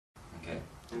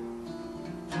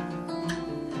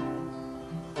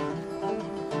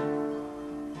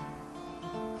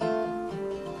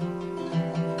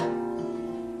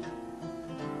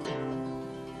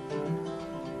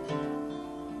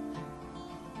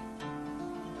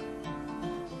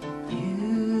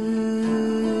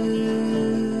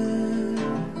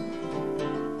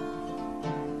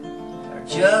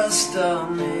just a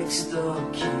mixed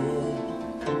up kid,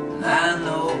 and I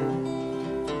know,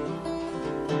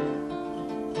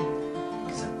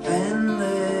 'cause I've been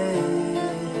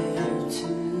there too.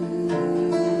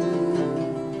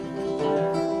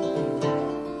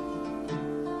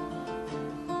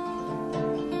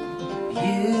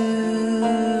 You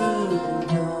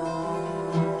don't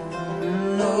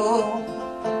know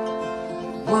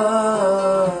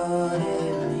what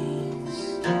it means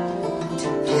to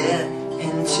get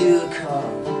into a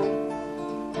car.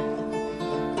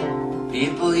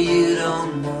 People you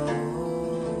don't know,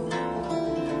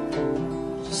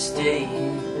 just stay here.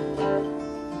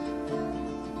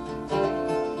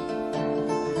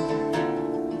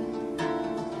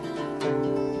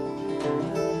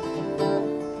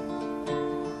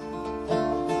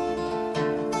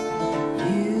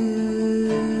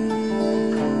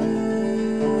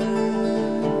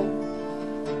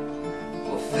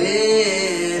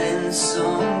 Fit in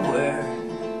somewhere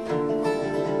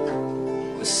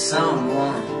with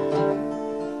someone.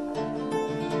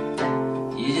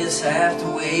 You just have to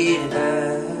wait it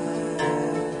out.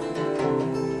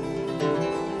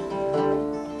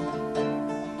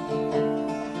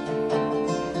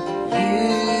 You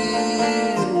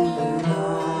don't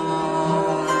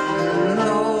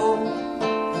know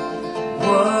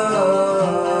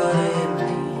what it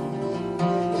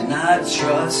means to not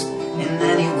trust in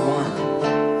anyone.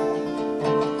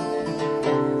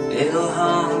 It'll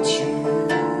haunt you,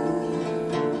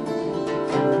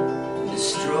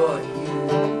 destroy you.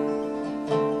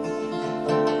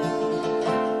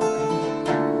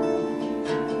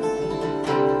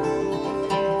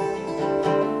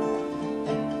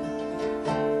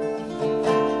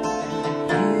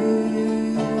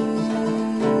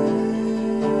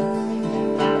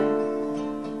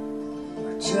 You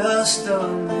are just a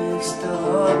mixed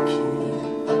up kid,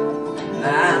 and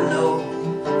I know,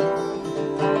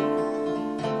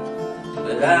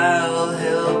 but I'll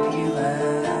help you out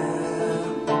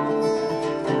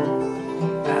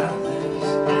this.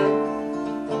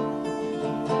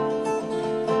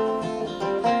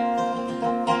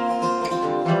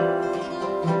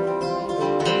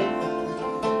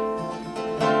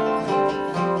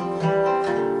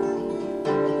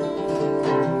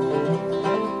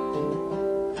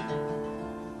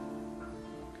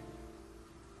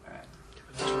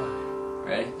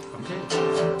 Ready? Okay.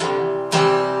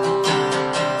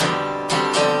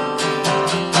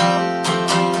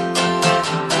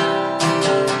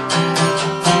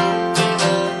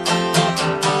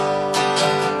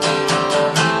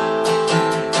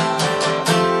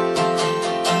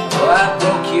 Oh, I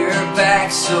broke your back,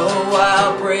 so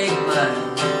I'll break mine.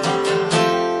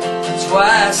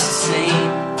 Twice the same.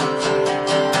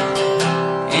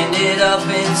 Ended up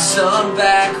in some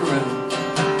back room.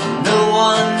 No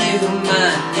one knew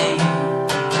my name.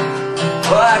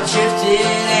 Oh, I drifted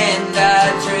and I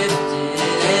drifted,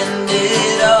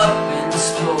 ended up in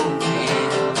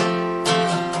Spokane,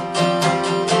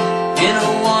 in a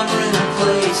one-room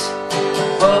place,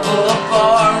 bubble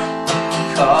bar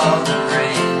called the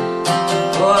Rain.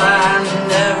 Oh, I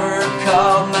never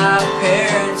called my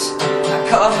parents. I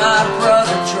called my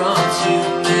brother drunk too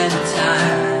many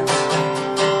times,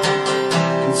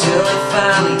 until he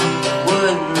finally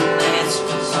wouldn't answer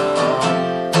his phone.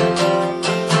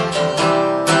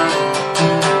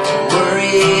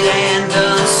 Worried and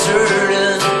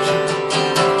uncertain,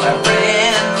 I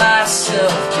ran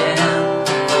myself down.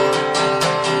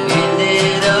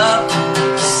 Ended up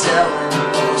selling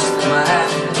most of my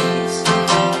face.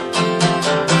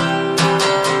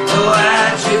 Oh, I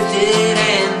drifted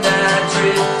and I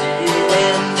drifted,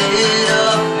 ended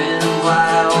up in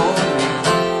Wyoming,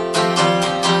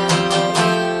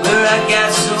 where I got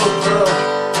so broke,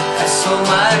 I sold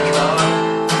my car.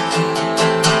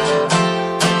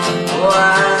 Oh,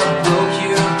 I broke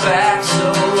your back, so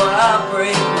I'll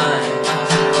break mine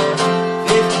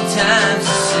 50 times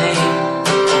the same.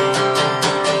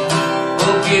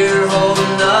 Hope you're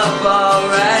holding up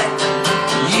alright.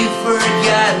 You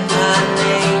forgot my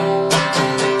name.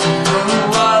 From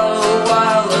Walla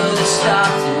Walla to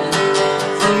Stockton,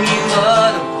 from Yuma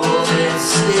to Bullet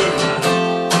City.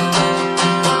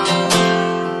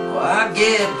 Well, I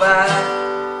get by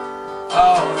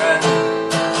alright.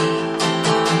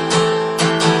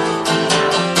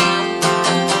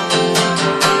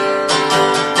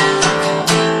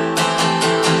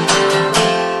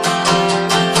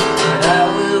 But I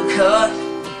will cut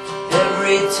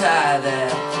every tie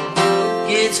that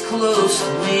gets close to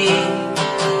me.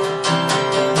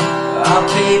 I'll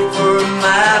pay for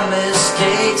my mistakes.